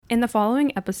In the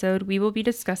following episode, we will be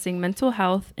discussing mental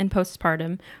health and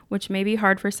postpartum, which may be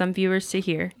hard for some viewers to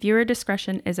hear. Viewer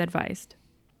discretion is advised.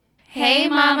 Hey,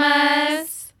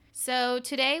 mamas! So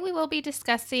today we will be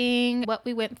discussing what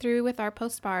we went through with our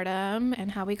postpartum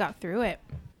and how we got through it.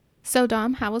 So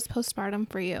Dom, how was postpartum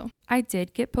for you? I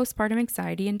did get postpartum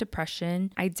anxiety and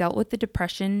depression. I dealt with the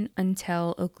depression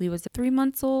until Oakley was 3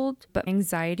 months old, but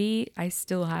anxiety I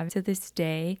still have to this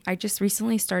day. I just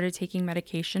recently started taking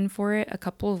medication for it a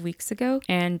couple of weeks ago,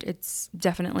 and it's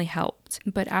definitely helped.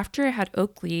 But after I had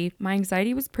Oakley, my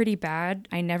anxiety was pretty bad.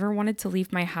 I never wanted to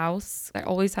leave my house. I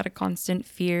always had a constant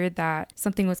fear that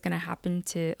something was going to happen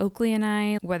to Oakley and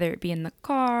I, whether it be in the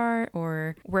car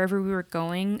or wherever we were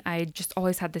going. I just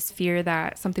always had this fear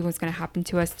that something was going to happen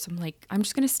to us. So I'm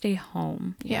just going to stay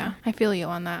home. Yeah, I feel you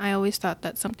on that. I always thought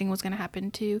that something was going to happen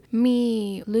to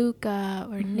me, Luca,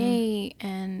 or Nate.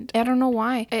 And I don't know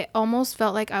why. It almost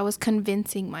felt like I was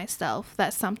convincing myself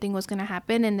that something was going to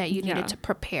happen and that you needed to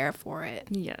prepare for it.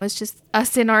 Yeah. It's just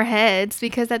us in our heads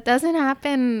because that doesn't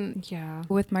happen. Yeah.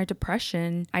 With my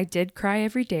depression, I did cry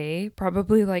every day,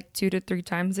 probably like 2 to 3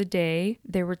 times a day.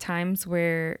 There were times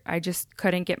where I just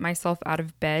couldn't get myself out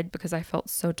of bed because I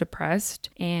felt so depressed.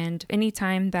 And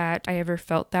anytime that I ever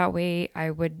felt that way,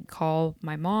 I would call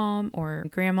my mom or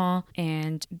grandma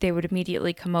and they would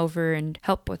immediately come over and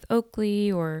help with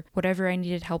Oakley or whatever I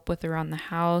needed help with around the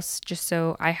house, just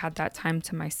so I had that time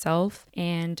to myself.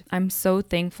 And I'm so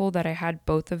thankful that I had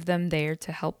both of them there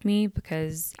to help me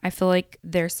because I feel like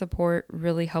their support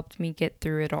really helped me get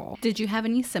through it all. Did you have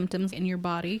any symptoms in your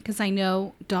body? Because I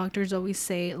know doctors always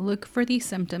say, look for these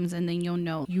symptoms and then you'll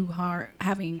know you are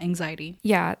having anxiety.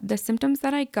 Yeah, the symptoms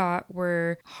that I got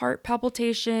were heart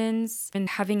palpitations and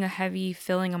having a heavy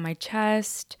feeling on my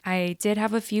chest. I did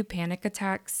have a few panic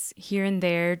attacks here and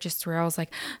there, just where I was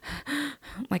like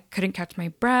couldn't catch my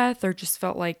breath or just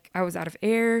felt like I was out of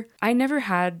air. I never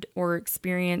had or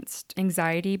experienced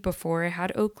anxiety before I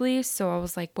had Oakley, so I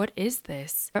was like, what is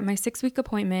this? At my 6-week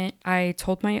appointment, I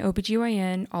told my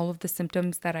OBGYN all of the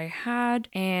symptoms that I had,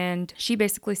 and she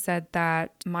basically said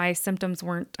that my symptoms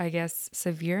weren't, I guess,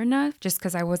 severe enough just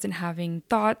because I wasn't having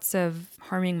thoughts of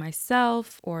harming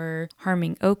myself or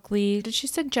harming Oakley. Did she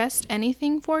suggest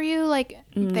anything for you? Like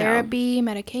therapy,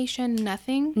 medication,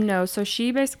 nothing? No, so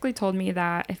she basically told me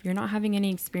that if you're not having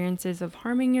any experiences of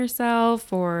harming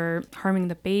yourself or harming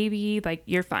the baby, like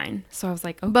you're fine. So I was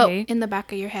like, okay. But in the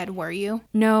back of your head, were you?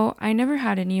 No, I never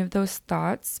had any of those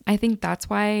thoughts. I think that's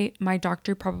why my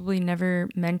doctor probably never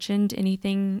mentioned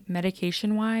anything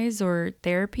medication-wise or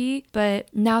therapy.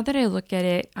 But now that I look at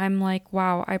it, I'm like,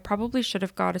 wow, I probably should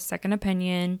have got a second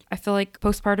opinion. I feel like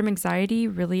postpartum anxiety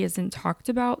really isn't talked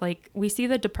about. Like we see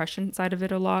the depression side of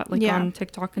it a lot, like on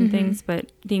TikTok and things,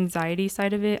 but the anxiety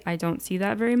side of it, I don't see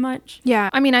that very much. Yeah,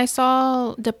 I mean, I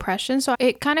saw depression, so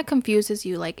it kind of confuses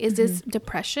you. Like, is this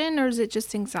depression or is it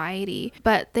just anxiety?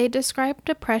 But they describe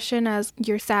depression as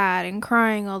you're sad and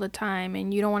crying all the time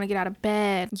and you don't want to get out of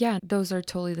bed. Yeah, those are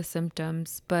totally the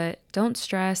symptoms, but don't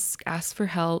stress, ask for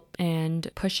help, and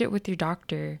push it with your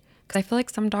doctor. I feel like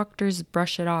some doctors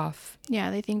brush it off.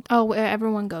 Yeah, they think, oh,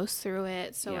 everyone goes through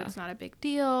it, so it's not a big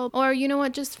deal. Or, you know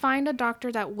what, just find a doctor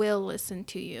that will listen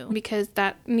to you because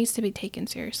that needs to be taken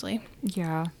seriously.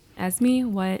 Yeah.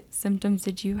 Esme, what symptoms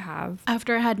did you have?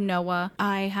 After I had Noah,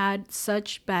 I had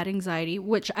such bad anxiety,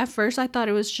 which at first I thought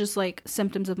it was just like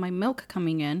symptoms of my milk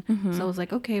coming in. So I was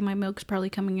like, okay, my milk's probably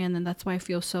coming in and that's why I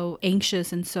feel so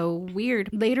anxious and so weird.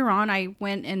 Later on, I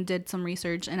went and did some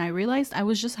research and I realized I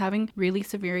was just having really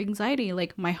severe anxiety.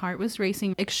 Like my heart was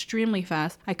racing extremely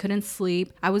fast. I couldn't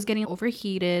sleep. I was getting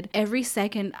overheated. Every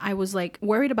second I was like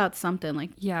worried about something,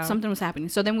 like something was happening.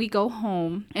 So then we go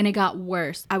home and it got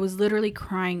worse. I was literally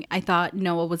crying. I thought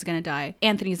Noah was gonna die.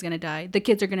 Anthony's gonna die. The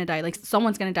kids are gonna die. Like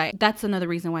someone's gonna die. That's another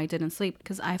reason why I didn't sleep,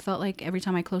 because I felt like every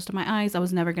time I closed my eyes, I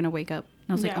was never gonna wake up.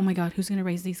 And I was like, oh my God, who's gonna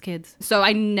raise these kids? So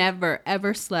I never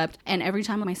ever slept. And every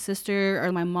time my sister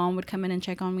or my mom would come in and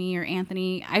check on me, or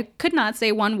Anthony, I could not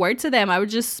say one word to them. I would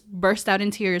just burst out in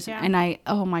tears. And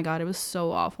oh my God, it was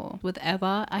so awful. With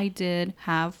Eva, I did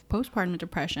have postpartum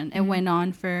depression. It went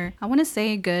on for, I want to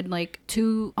say, a good like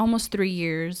 2, almost 3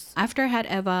 years. After I had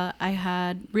Eva, I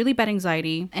had really bad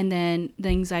anxiety, and then the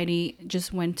anxiety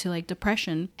just went to like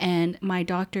depression, and my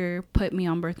doctor put me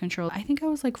on birth control. I think I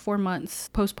was like 4 months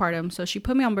postpartum, so she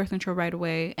put me on birth control right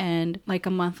away, and like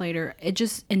a month later it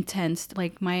just intense.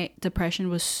 Like my depression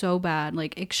was so bad,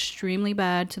 like extremely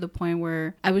bad, to the point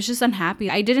where I was just unhappy.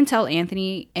 I didn't tell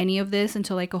Anthony any of this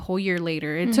until like a whole year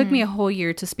later. It took me a whole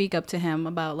year to speak up to him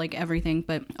about like everything,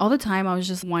 but all the time I was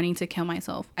just wanting to kill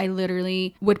myself. I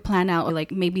literally would plan out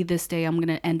like maybe this day I'm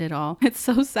gonna end it all. It's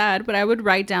so sad, but I would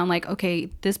write down like, okay,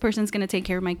 this person's gonna take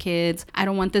care of my kids. I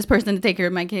don't want this person to take care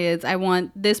of my kids. I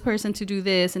want this person to do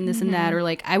this and this and that. Or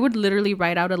like I would literally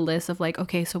write out a list of like,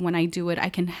 okay, so when I do it, I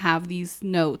can have these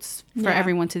notes for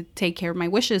everyone to take care of my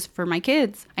wishes for my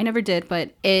kids. I never did,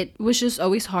 but it was just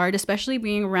always hard, especially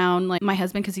being around like my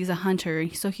husband, because he's a hunter,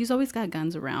 so he's always got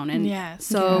guns around. And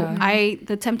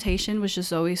the temptation was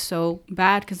just always so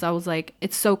bad, because I was like,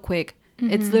 it's so quick.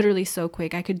 It's literally so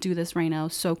quick. I could do this right now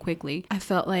so quickly. I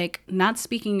felt like not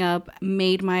speaking up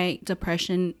made my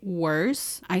depression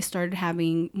worse. I started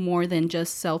having more than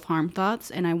just self-harm thoughts,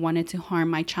 and I wanted to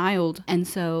harm my child. And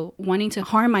so wanting to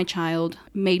harm my child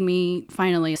made me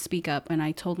finally speak up. And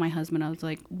I told my husband, I was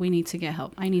like, we need to get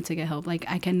help. I need to get help. Like,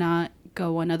 I cannot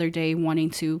go another day wanting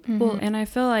to. Well, and I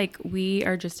feel like we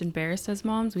are just embarrassed as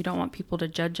moms. We don't want people to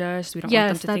judge us. We don't want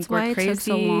them to think we're crazy. It took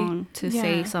so long to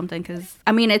say something, because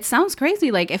I mean, it sounds crazy.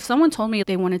 Like if someone told me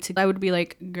they wanted to, I would be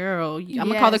like, girl, I'm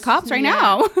gonna call the cops right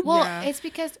now. Well, it's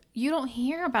because you don't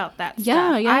hear about that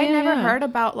stuff. I never heard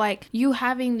about like you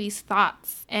having these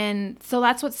thoughts, and so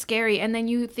that's what's scary. And then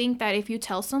you think that if you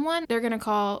tell someone, they're gonna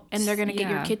call and they're gonna get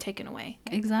your kid taken away.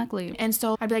 Exactly. And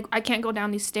so I'd be like, I can't go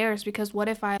down these stairs, because what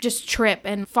if I just trip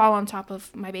and fall on top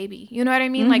of my baby? You know what I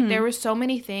mean? Like there were so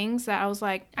many things that I was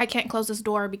like, I can't close this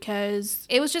door, because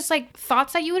it was just like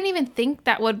thoughts that you wouldn't even think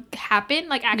that would happen,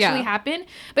 like actually happen,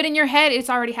 but in your head it's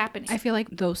already happening. I feel like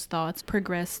those thoughts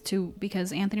progressed too,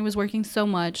 because Anthony was working so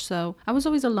much, so I was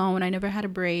always alone. I never had a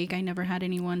break. I never had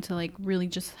anyone to like really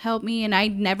just help me, and I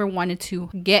never wanted to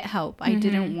get help. I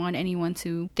didn't want anyone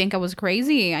to think I was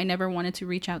crazy. I never wanted to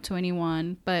reach out to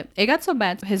anyone, but it got so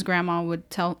bad. His grandma would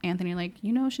tell Anthony like,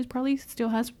 you know, she's probably still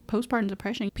has postpartum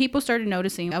depression. People started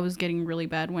noticing I was getting really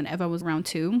bad when Eva was around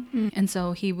 2. And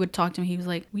so he would talk to me. He was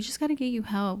like, we just got to get you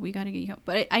help. We got to get you help.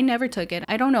 But I never took it.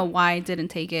 I don't know why I didn't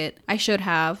take it. I should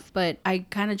have, but I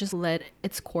kind of just let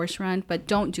its course run. But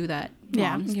don't do that.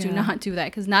 Moms, do not do that,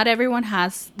 because not everyone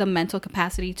has the mental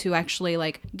capacity to actually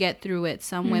like get through it.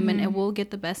 Some women, it will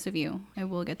get the best of you. It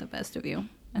will get the best of you.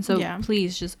 And so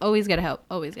please just always get help.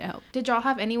 Always get help. Did y'all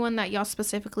have anyone that y'all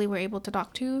specifically were able to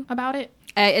talk to about it?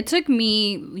 It took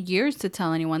me years to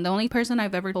tell anyone. The only person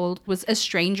I've ever told was a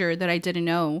stranger that I didn't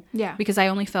know. Yeah. Because I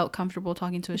only felt comfortable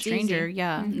talking to a stranger. Easy.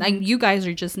 Yeah. Like you guys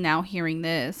are just now hearing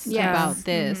this about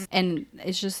this. And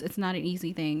it's not an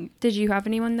easy thing. Did you have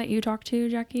anyone that you talked to,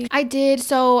 Jackie? I did.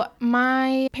 So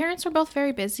my parents were both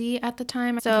very busy at the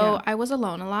time. So I was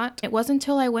alone a lot. It wasn't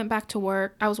until I went back to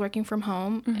work. I was working from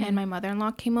home and my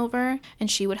mother-in-law came over and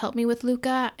she would help me with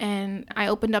Luca. And I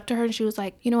opened up to her and she was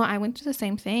like, you know what? I went through the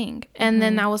same thing. And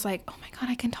then I was like, oh my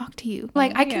God, I can talk to you.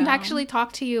 Like, I can actually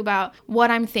talk to you about what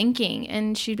I'm thinking.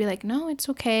 And she'd be like, no, it's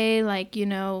okay. Like, you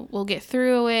know, we'll get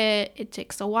through it. It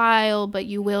takes a while, but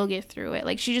you will get through it.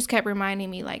 Like, she just kept reminding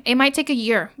me, like, it might take a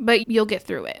year, but you'll get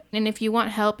through it. And if you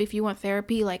want help, if you want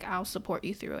therapy, like, I'll support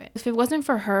you through it. If it wasn't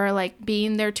for her, like,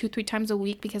 being there 2-3 times a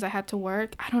week because I had to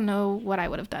work, I don't know what I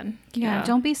would have done. Yeah,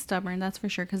 don't be stubborn. That's for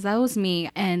sure. Because that was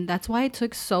me. And that's why it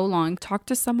took so long. Talk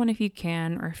to someone if you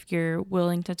can, or if you're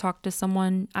willing to talk to someone.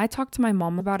 I talked to my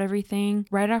mom about everything.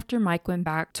 Right after Mike went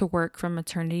back to work from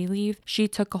maternity leave, she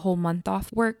took a whole month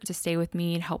off work to stay with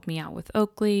me and help me out with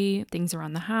Oakley, things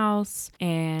around the house.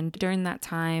 And during that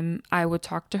time, I would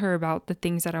talk to her about the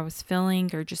things that I was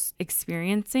feeling or just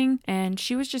experiencing. And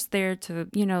she was just there to,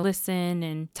 you know, listen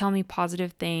and tell me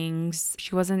positive things.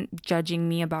 She wasn't judging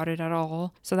me about it at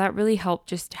all. So that really helped,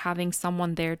 just having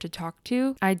someone there to talk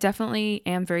to. I definitely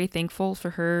am very thankful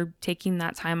for her taking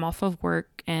that time off of work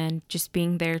and just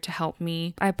being there to help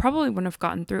me. I probably wouldn't have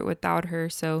gotten through it without her,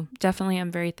 so definitely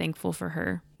I'm very thankful for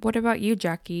her. What about you,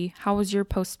 Jackie? How was your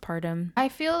postpartum? I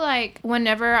feel like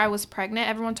whenever I was pregnant,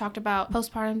 everyone talked about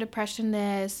postpartum depression,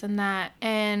 this and that.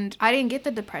 And I didn't get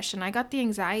the depression. I got the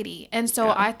anxiety. And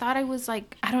so I thought I was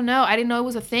like, I don't know. I didn't know it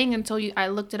was a thing until I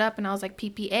looked it up and I was like,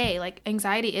 PPA. Like,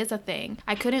 anxiety is a thing.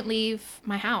 I couldn't leave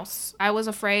my house. I was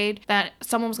afraid that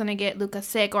someone was going to get Luca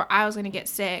sick or I was going to get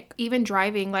sick. Even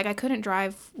driving, like, I couldn't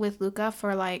drive with Luca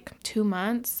for like 2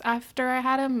 months after I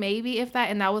had him, maybe if that.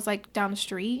 And that was like down the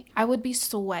street. I would be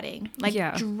sweating,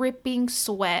 like dripping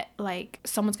sweat, like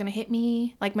someone's gonna hit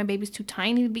me, like my baby's too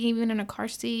tiny to be even in a car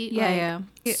seat.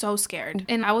 So scared.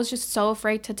 And I was just so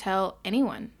afraid to tell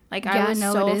anyone. Like, I was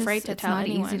so afraid to tell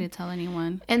anyone. It's not easy to tell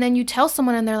anyone. And then you tell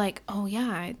someone and they're like, oh yeah,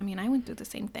 I mean, I went through the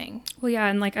same thing. Well, yeah,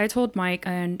 and like I told Mike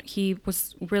and he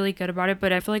was really good about it,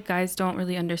 but I feel like guys don't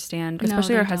really understand,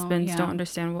 especially our husbands don't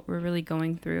understand what we're really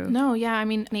going through. No, yeah, I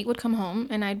mean, Nate would come home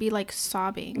and I'd be like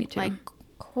sobbing, like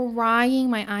crying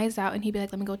my eyes out, and he'd be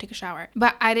like, let me go take a shower.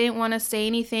 But I didn't want to say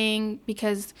anything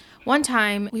because one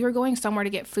time we were going somewhere to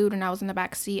get food and I was in the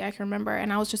back seat, I can remember,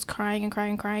 and I was just crying and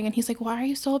crying and crying. And he's like, why are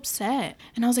you so upset?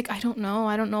 And I was like, I don't know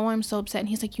why I'm so upset. And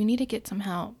he's like, you need to get some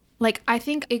help. Like, I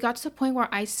think it got to the point where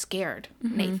I scared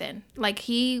Nathan. Like,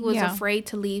 he was afraid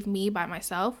to leave me by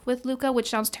myself with Luca, which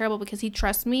sounds terrible because he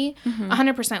trusts me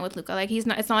 100% with Luca. Like, it's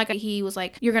not like he was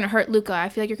like, you're going to hurt Luca. I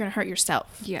feel like you're going to hurt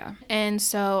yourself. Yeah. And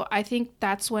so I think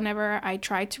that's whenever I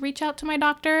tried to reach out to my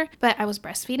doctor, but I was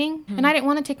breastfeeding and I didn't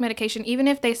want to take medication. Even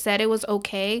if they said it was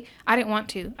okay, I didn't want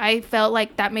to. I felt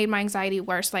like that made my anxiety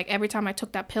worse. Like, every time I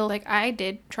took that pill, like, I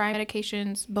did try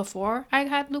medications before I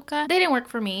had Luca. They didn't work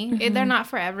for me. They're not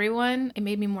for everyone. It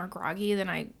made me more groggy than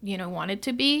I, wanted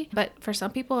to be. But for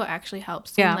some people, it actually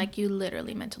helps. Yeah. And, like, you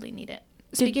literally mentally need it.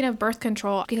 Speaking of birth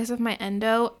control, because of my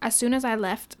endo, as soon as I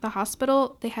left the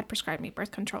hospital, they had prescribed me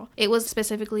birth control. It was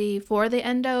specifically for the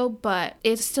endo, but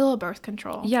it's still a birth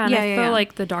control. Yeah, and I feel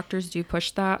like the doctors do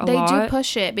push that a lot. They do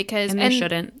push it because... And they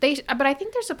shouldn't. But I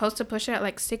think they're supposed to push it at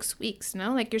like 6 weeks,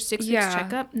 no? Like your 6 weeks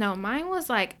checkup? No, mine was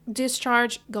like,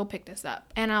 discharge, go pick this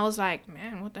up. And I was like,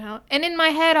 man, what the hell? And in my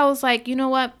head, I was like, you know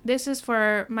what? This is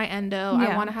for my endo.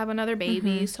 I want to have another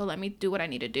baby, so let me do what I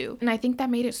need to do. And I think that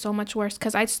made it so much worse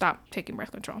because I stopped taking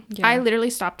birth control. Yeah. I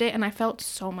literally stopped it and I felt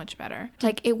so much better.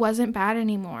 Like, it wasn't bad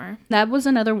anymore. That was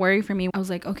another worry for me. I was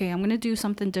like, okay, I'm going to do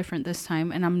something different this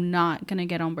time and I'm not going to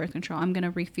get on birth control. I'm going to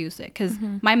refuse it because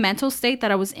my mental state that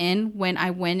I was in when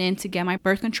I went in to get my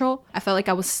birth control, I felt like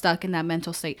I was stuck in that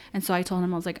mental state. And so I told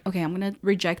him, I was like, okay, I'm going to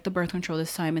reject the birth control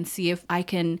this time and see if I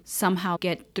can somehow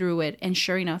get through it. And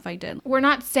sure enough, I did. We're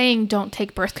not saying don't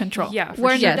take birth control. Yeah,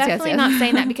 we're sure. definitely not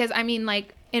saying that because, I mean,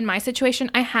 like, in my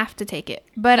situation, I have to take it,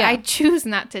 but I choose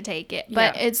not to take it.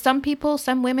 But it's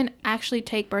some women actually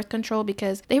take birth control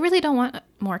because they really don't want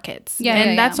more kids.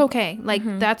 That's okay. Like,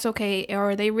 that's okay.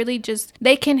 Or they really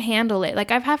they can handle it.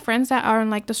 Like, I've had friends that are on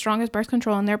like the strongest birth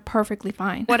control and they're perfectly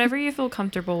fine. Whatever you feel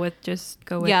comfortable with, just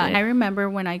go with it. Yeah, I remember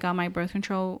when I got my birth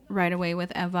control right away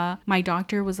with Eva, my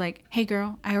doctor was like, hey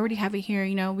girl, I already have it here.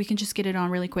 We can just get it on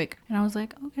really quick. And I was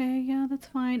like, okay, yeah, that's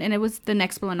fine. And it was the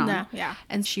Nexplanon. Yeah.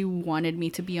 And she wanted me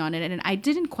to be on it. And I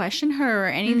didn't question her or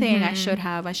anything. I should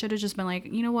have just been like,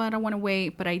 you know what? I want to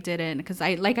wait, but I didn't. Because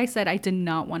like I said, I did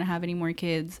not want to have any more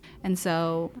kids. And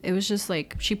so it was just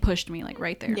like, she pushed me like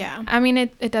right there. Yeah. I mean,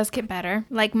 it does get better.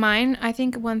 Like mine, I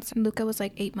think once Luca was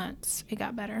like 8 months, it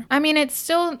got better. I mean, it's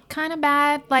still kind of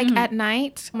bad. Like at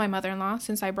night, my mother-in-law,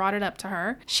 since I brought it up to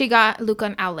her, she got Luca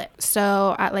an outlet.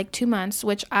 So at like 2 months,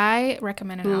 which I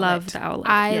recommend an outlet. Love the outlet.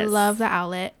 I love the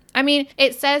outlet. I mean,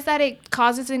 it says that it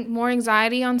causes more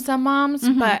anxiety on some moms,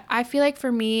 but I feel like for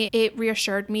me, it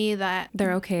reassured me that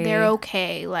they're okay. They're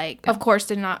okay. Like, of course,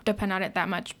 did not depend on it that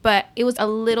much, but it was a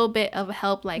little bit of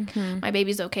help. Like, my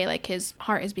baby's okay. Like, his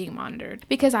heart is being monitored.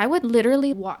 Because I would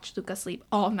literally watch Luca sleep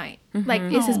all night. Like,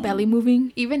 is his belly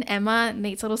moving? Even Emma,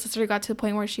 Nate's little sister, got to the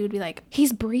point where she would be like,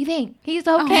 he's breathing. He's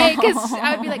okay. Because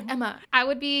I would be like, Emma, I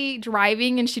would be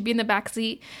driving and she'd be in the back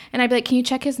seat and I'd be like, can you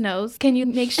check his nose? Can you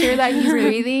make sure that he's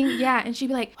breathing? Yeah. And she'd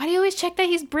be like, why do you always check that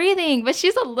he's breathing? But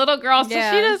she's a little girl, so she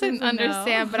doesn't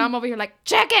understand. But I'm over here like,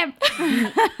 check him.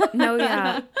 No,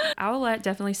 yeah. Owlette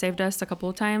definitely saved us a couple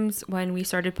of times when we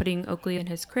started putting Oakley in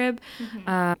his crib.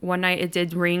 One night it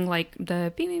did ring like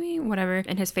the beep, beep, beep, whatever.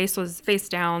 And his face was face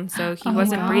down. So he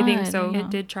wasn't breathing. So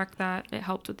it did track that. It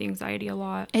helped with the anxiety a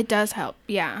lot. It does help.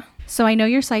 Yeah. So I know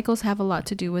your cycles have a lot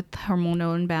to do with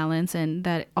hormonal imbalance and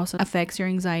that also affects your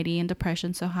anxiety and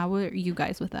depression. So how are you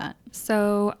guys with that?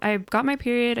 So I got my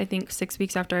period, I think 6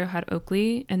 weeks after I had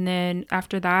Oakley. And then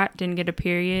after that, didn't get a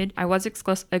period. I was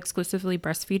exclusively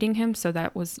breastfeeding him. So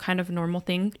that was kind of a normal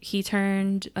thing. He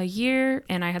turned a year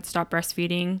and I had stopped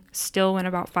breastfeeding. Still went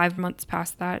about 5 months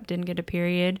past that, didn't get a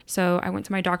period. So I went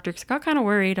to my doctor because I got kind of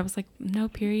worried. I was like, no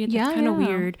period? That's kind of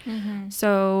weird.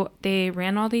 So they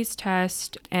ran all these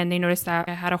tests and they noticed that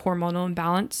I had a hormonal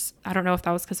imbalance. I don't know if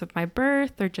that was because of my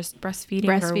birth or just breastfeeding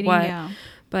or what. Yeah.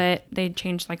 But they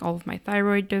changed like all of my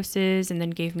thyroid doses and then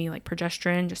gave me like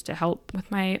progesterone just to help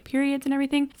with my periods and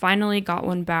everything. Finally got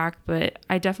one back, but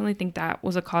I definitely think that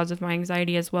was a cause of my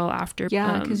anxiety as well after.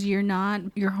 Yeah, because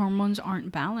your hormones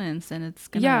aren't balanced and it's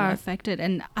gonna affect it.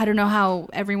 And I don't know how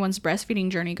everyone's breastfeeding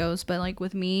journey goes, but like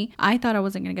with me, I thought I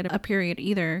wasn't gonna get a period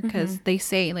either because they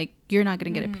say like you're not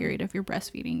going to get a period if you're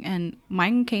breastfeeding. And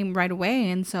mine came right away.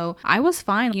 And so I was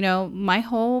fine. You know, my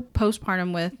whole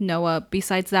postpartum with Noah,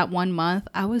 besides that 1 month,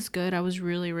 I was good. I was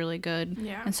really, really good.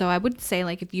 Yeah. And so I would say,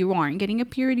 like, if you aren't getting a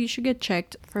period, you should get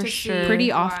checked For sure.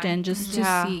 pretty often just to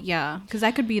Yeah. see. Yeah. Because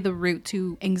that could be the root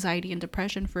to anxiety and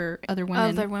depression for other women.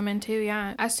 Other women too,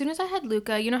 yeah. As soon as I had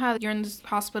Luca, you know how you're in this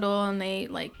hospital and they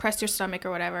like press your stomach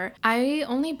or whatever. I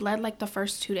only bled like the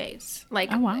first 2 days. Like,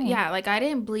 Oh, wow. yeah, like I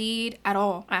didn't bleed at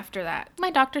all after that.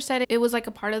 My doctor said it was like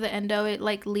a part of the endo. It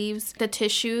like leaves the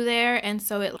tissue there, and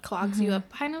so it clogs you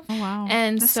up kind of. Oh, wow.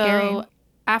 And That's so scary.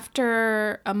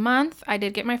 after a month, I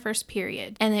did get my first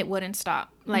period, and it wouldn't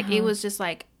stop. Like it was just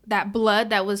like that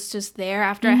blood that was just there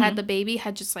after I had the baby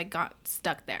had just like got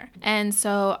stuck there. And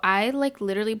so I like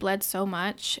literally bled so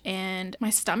much, and my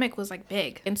stomach was like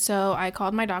big. And so I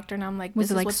called my doctor and I'm like, Was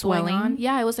this it, is like, what's swelling? going on.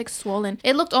 Yeah, it was like swollen.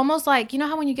 It looked almost like, you know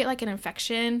how when you get like an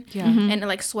infection and it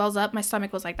like swells up, my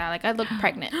stomach was like that. Like I looked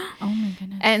pregnant. Oh, my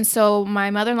goodness. And so my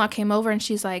mother-in-law came over and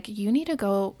she's like, you need to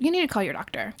call your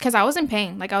doctor. Because I was in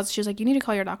pain. She was like, you need to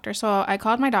call your doctor. So I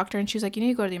called my doctor and she was like, you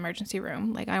need to go to the emergency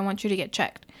room. Like, I want you to get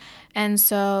checked. And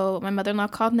so my mother-in-law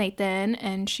called Nathan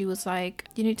and she was like,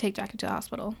 you need to take Jackie to the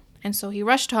hospital. And so he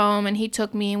rushed home and he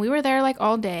took me, and we were there like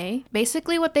all day.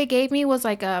 Basically what they gave me was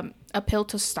like a pill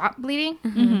to stop bleeding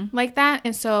like that.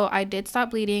 And so I did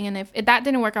stop bleeding, and if that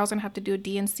didn't work, I was gonna have to do a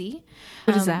DNC.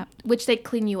 What is that? Which they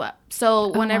clean you up. So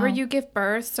whenever wow. you give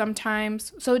birth,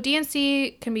 sometimes, so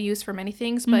DNC can be used for many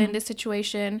things, but in this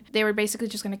situation, they were basically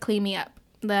just gonna clean me up.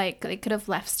 Like they could have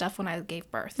left stuff when I gave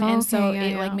birth. And so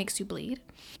Okay, it like yeah. makes you bleed.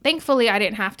 Thankfully, I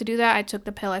didn't have to do that. I took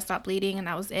the pill, I stopped bleeding, and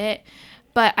that was it.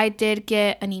 But I did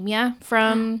get anemia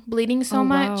from bleeding so Oh,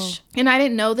 much. wow. And I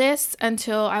didn't know this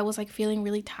until I was like feeling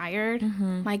really tired,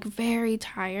 like very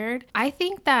tired. I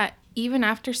think that even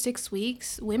after 6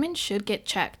 weeks, women should get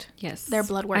checked. Yes. Their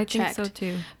blood work I checked. think so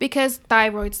too. Because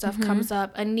thyroid stuff comes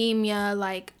up, anemia,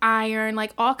 like iron,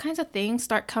 like all kinds of things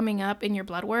start coming up in your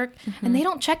blood work. And they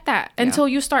don't check that until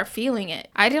you start feeling it.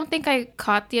 I didn't think I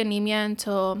caught the anemia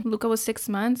until Luca was 6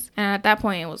 months. And at that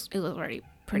point, it was already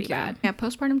pretty bad. Yeah,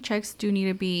 postpartum checks do need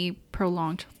to be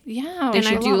prolonged. Yeah. They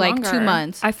should do like 2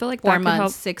 months. I feel like 4 that could months,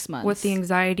 help 6 months. with the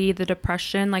anxiety, the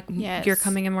depression, like Yes. you're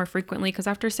coming in more frequently, because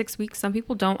after 6 weeks, some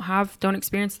people don't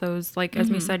experience those. Like as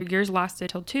we said, yours lasted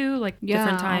till 2, like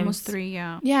different times. almost 3,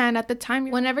 yeah. Yeah, and at the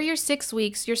time, whenever you're 6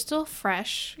 weeks, you're still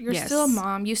fresh. You're Yes. still a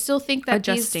mom. You still think that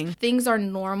Adjusting. these things are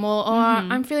normal. Oh,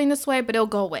 I'm feeling this way, but it'll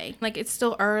go away. Like, it's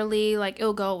still early. Like,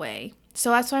 it'll go away. So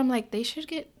that's why I'm like, they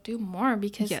should do more,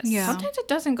 because Yes. Yeah. sometimes it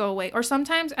doesn't go away. Or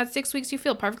sometimes at 6 weeks, you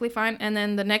feel perfectly fine. And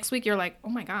then the next week, you're like, oh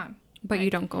my God. But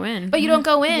you don't go in. But you don't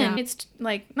go in. Yeah. It's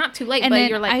like not too late, And but then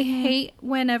you're like, I hate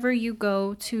whenever you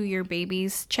go to your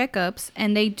baby's checkups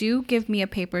and they do give me a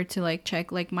paper to like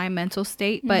check like my mental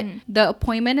state, but the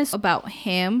appointment is about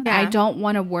him. Yeah. I don't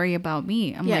want to worry about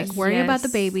me. I'm Yes. like, worry about the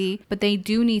Yes. baby, but they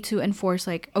do need to enforce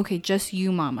like, okay, just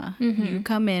you, mama. You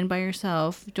come in by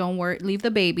yourself. Don't worry, leave the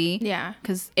baby. yeah.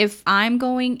 Because if I'm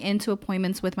going into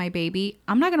appointments with my baby,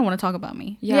 I'm not going to want to talk about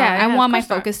me. Yeah, I of want my course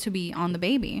not. focus to be on the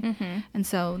baby. And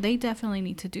so they definitely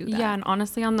need to do that. Yeah, and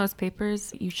honestly, on those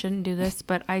papers, you shouldn't do this,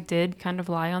 but I did kind of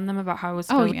lie on them about how I was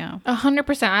Oh, feeling. yeah.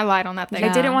 100% I lied on that thing. I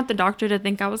Yeah. didn't want the doctor to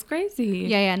think I was crazy.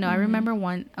 Yeah, no, I remember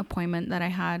one appointment that I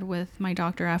had with my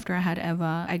doctor after I had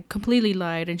Eva. I completely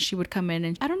lied, and she would come in,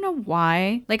 and I don't know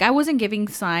why. Like, I wasn't giving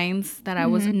signs that I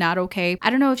was not okay. I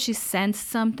don't know if she sensed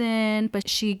something, but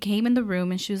she came in the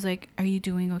room and she was like, "Are you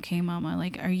doing okay, mama?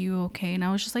 Like, are you okay?" And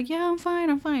I was just like, "Yeah, I'm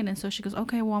fine. And so she goes,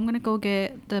 "Okay, well, I'm gonna go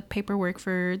get the paperwork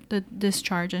for the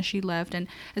discharge," and she left. And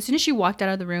as soon as she walked out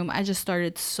of the room, I just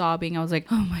started sobbing. I was like,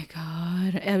 "Oh my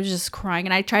God." I was just crying,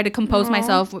 and I tried to compose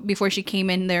myself before she came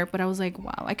in there, but I was like,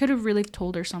 wow, I could have really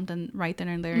told her something right then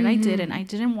and there, and I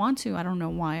didn't want to. I don't know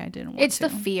why I didn't want It's to. the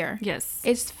fear. Yes.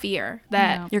 It's fear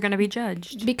that Yeah. You're going to be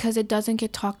judged. because it doesn't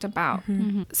get talked about.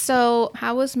 So,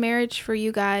 how was marriage for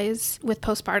you guys with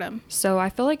postpartum? So I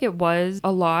feel like it was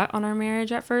a lot on our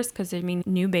marriage at first, because I mean,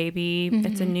 new baby,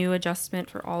 it's a new adjustment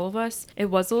for all of us. It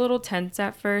was a little tense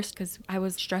at first because I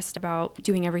was stressed about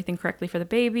doing everything correctly for the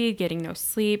baby, getting no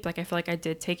sleep. Like I feel like I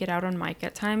did take it out on Mike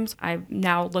at times. I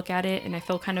now look at it and I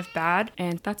feel kind of bad,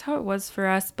 and that's how it was for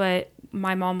us. But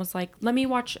my mom was like, let me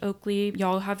watch Oakley.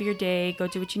 Y'all have your day. Go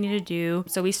do what you need to do.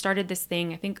 So we started this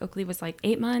thing. I think Oakley was like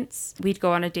 8 months. We'd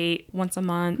go on a date once a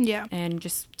month. Yeah. And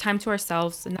just time to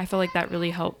ourselves. And I feel like that really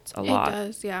helped a lot. It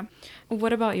does, yeah.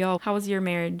 What about y'all? How was your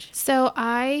marriage? So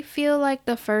I feel like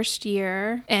the first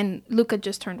year, and Luca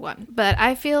just turned 1, but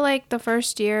I feel like the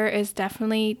first year is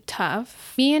definitely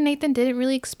tough. Me and Nathan didn't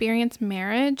really experience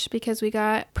marriage because we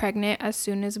got pregnant as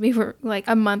soon as we were like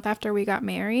a month after we got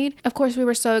married. Of course, we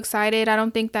were so excited Jade, I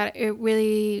don't think that it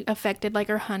really affected like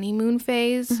our honeymoon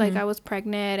phase. Like I was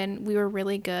pregnant and we were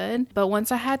really good. But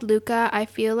once I had Luca, I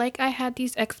feel like I had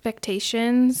these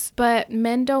expectations, but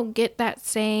men don't get that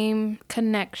same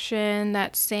connection,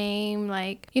 that same,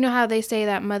 like, you know how they say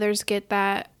that mothers get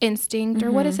that instinct,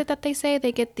 or what is it that they say?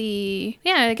 They get the,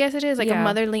 yeah, I guess it is like a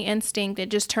motherly instinct. It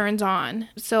just turns on.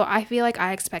 So I feel like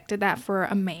I expected that for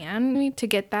a man to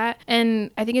get that.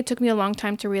 And I think it took me a long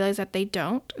time to realize that they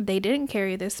don't. They didn't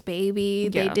carry this baby.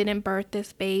 They didn't birth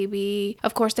this baby.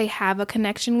 Of course, they have a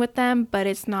connection with them, but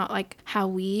it's not like how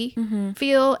we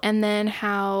feel, and then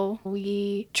how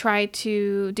we try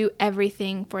to do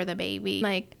everything for the baby.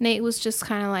 Like Nate was just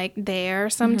kind of like there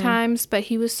sometimes, but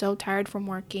he was so tired from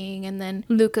working, and then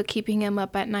Luca keeping him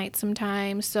up at night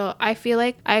sometimes. So I feel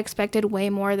like I expected way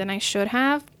more than I should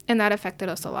have, and that affected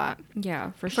us a lot.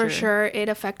 Yeah, for sure. For sure, it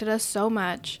affected us so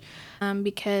much.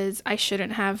 Because I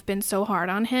shouldn't have been so hard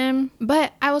on him.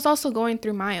 But I was also going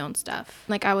through my own stuff.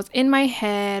 Like I was in my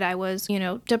head. I was, you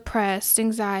know, depressed,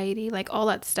 anxiety, like all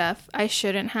that stuff. I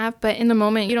shouldn't have. But in the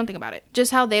moment, you don't think about it.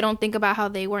 Just how they don't think about how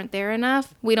they weren't there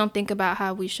enough. We don't think about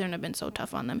how we shouldn't have been so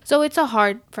tough on them. So it's a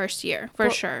hard first year,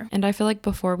 for sure. And I feel like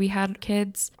before we had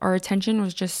kids, our attention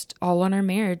was just all on our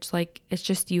marriage. Like it's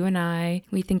just you and I.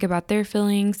 We think about their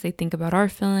feelings. They think about our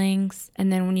feelings.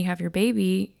 And then when you have your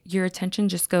baby, your attention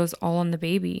just goes all on the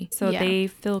baby. So they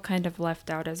feel kind of left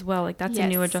out as well. Like that's a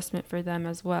new adjustment for them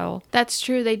as well. That's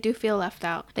true. They do feel left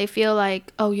out. They feel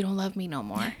like, oh, you don't love me no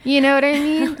more. You know what I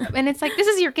mean? And it's like, this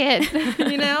is your kid,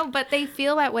 you know? But they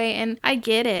feel that way, and I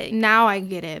get it. Now I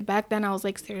get it. Back then I was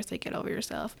like, seriously, get over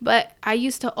yourself. But I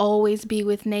used to always be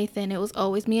with Nathan. It was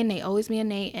always me and Nate, always me and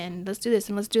Nate, and let's do this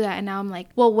and let's do that. And now I'm like,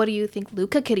 well, what do you think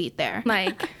Luca could eat there?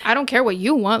 Like, I don't care what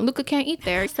you want. Luca can't eat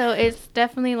there. So it's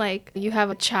definitely like you have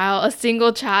a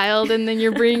single child, and then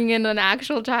you're bringing in an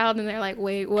actual child, and they're like,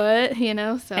 wait, what? You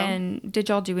know? So. And did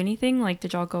y'all do anything? Like,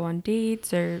 did y'all go on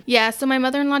dates or? Yeah, so my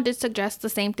mother-in-law did suggest the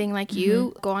same thing like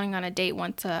you, going on a date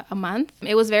once a month.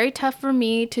 It was very tough for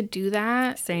me to do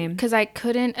that. Same. Because I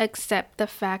couldn't accept the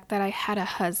fact that I had a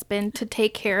husband to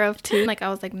take care of too. Like, I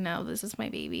was like, no, this is my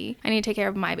baby. I need to take care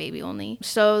of my baby only.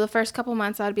 So the first couple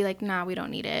months, I'd be like, nah, we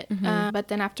don't need it. But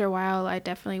then after a while, I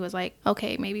definitely was like,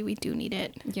 okay, maybe we do need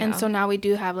it. Yeah. And so now we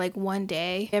do have like one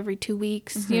day every 2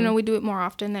 weeks. You know, we do it more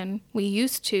often than we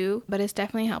used to, but it's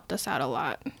definitely helped us out a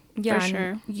lot. Yeah, for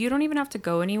sure. You don't even have to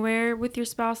go anywhere with your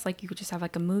spouse. Like, you could just have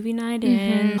like a movie night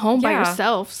in home by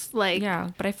yourselves. Like,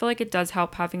 yeah, but I feel like it does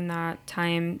help having that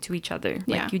time to each other.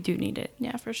 Yeah. Like, you do need it.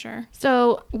 Yeah, for sure.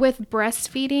 So with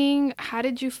breastfeeding, how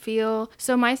did you feel?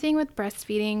 So my thing with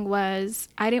breastfeeding was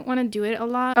I didn't want to do it a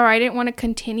lot, or I didn't want to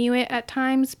continue it at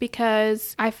times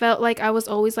because I felt like I was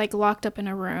always like locked up in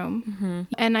a room.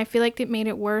 And I feel like it made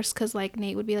it worse because like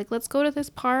Nate would be like, let's go to this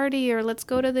party, or let's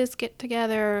go to this get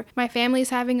together. My family's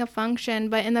having a function,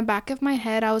 but in the back of my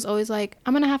head I was always like,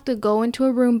 I'm gonna have to go into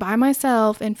a room by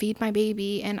myself and feed my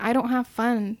baby, and I don't have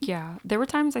fun. Yeah, there were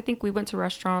times I think we went to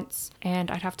restaurants and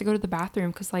I'd have to go to the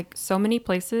bathroom because like so many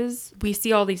places we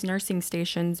see all these nursing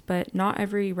stations, but not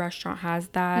every restaurant has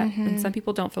that. And some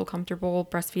people don't feel comfortable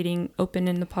breastfeeding open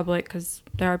in the public because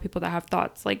there are people that have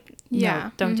thoughts like,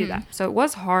 no, don't do that. So it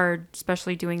was hard,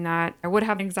 especially doing that. I would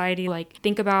have anxiety, like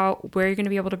think about where you're going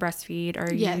to be able to breastfeed.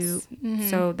 Are you?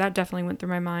 So that definitely went through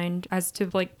my mind as to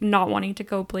like not wanting to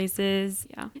go places.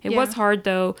 It was hard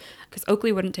though because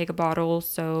Oakley wouldn't take a bottle,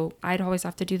 so I'd always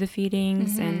have to do the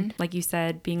feedings. And like you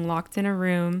said, being locked in a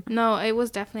room. No, it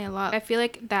was definitely a lot. I feel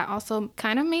like that also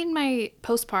kind of made my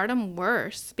postpartum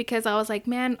worse because I was like,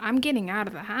 man, I'm getting out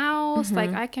of the house,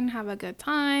 like I can have a good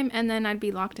time, and then I'd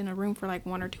be locked in a room for like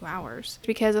 1 or 2 hours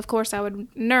because of course I would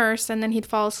nurse and then he'd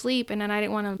fall asleep, and then I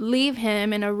didn't want to leave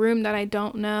him in a room that I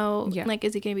don't know. Like,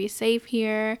 is he gonna be safe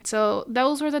here? So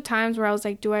those were the times where I was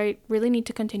like, do I really need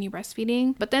to continue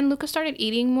breastfeeding? But then Luca started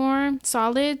eating more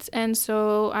solids, and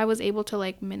so I was able to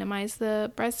like minimize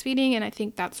the breastfeeding, and I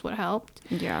think that's what helped.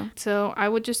 So I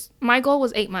would just, my goal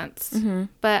was 8 months,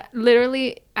 but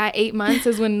literally at 8 months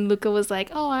is when Luca was like,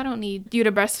 oh, I don't need you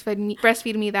to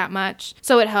breastfeed me that much.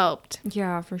 So it helped.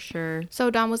 Yeah, for sure. So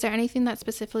Dawn, was there anything that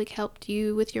specifically helped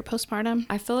you with your postpartum?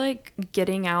 I feel like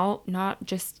getting out, not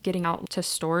just getting out to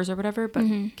stores or whatever, but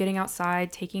getting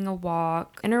outside, taking a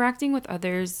walk, interacting with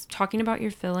others, talking about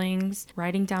your feelings,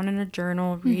 writing down in a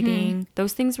journal, reading.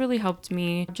 Those things really helped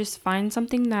me. Just find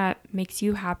something that makes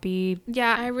you happy.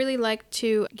 Yeah, I really like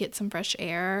to get some fresh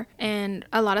air, and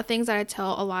a lot of things that I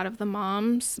tell a lot of the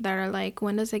moms that are like,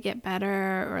 when does it get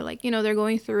better? Or like, you know, they're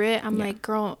going through it. I'm like,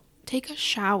 girl, take a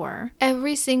shower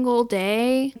every single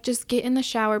day. Just get in the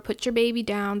shower, put your baby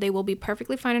down. They will be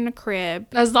perfectly fine in a crib.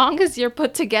 As long as you're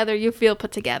put together, you feel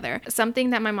put together.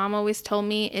 Something that my mom always told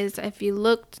me is if you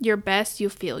looked your best, you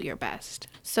feel your best.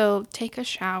 So take a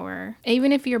shower.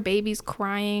 Even if your baby's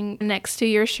crying next to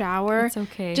your shower, It's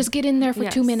okay. just get in there for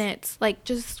 2 minutes. Like,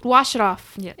 just wash it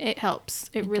off. Yeah. It helps.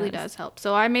 It really does help.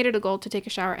 So I made it a goal to take a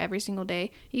shower every single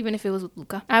day, even if it was with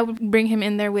Luca. I would bring him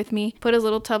in there with me, put his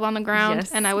little tub on the ground,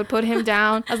 Yes. and I would put him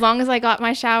down. As long as I got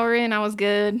my shower in, I was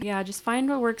good. Yeah, just find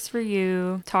what works for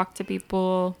you. Talk to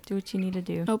people. Do what you need to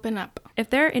do. Open up. If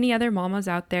there are any other mamas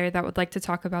out there that would like to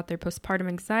talk about their postpartum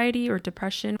anxiety or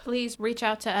depression, Please reach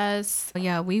out to us.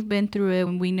 Yeah, we've been through it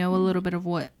and we know a little bit of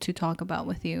what to talk about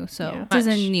with you. So Yeah. this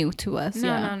isn't new to us.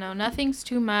 No. Nothing's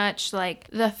too much. Like,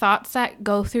 the thoughts that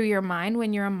go through your mind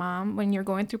when you're a mom, when you're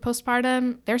going through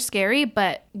postpartum, they're scary,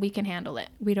 but we can handle it.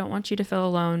 we don't want you to feel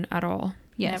alone at all.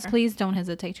 Yes, Never. please don't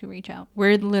hesitate to reach out.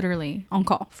 We're literally on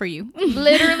call for you.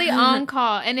 Literally on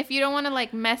call. And if you don't want to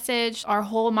like message our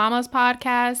whole Mama's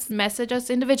podcast, message us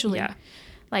individually. Yeah.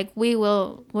 Like,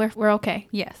 we're okay.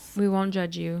 Yes. We won't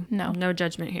judge you. No. No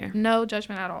judgment here. No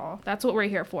judgment at all. That's what we're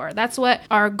here for. That's what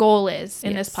our goal is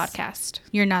in this Yes. podcast.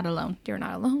 You're not alone. You're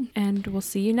not alone. And we'll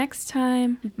see you next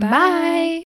time. Bye.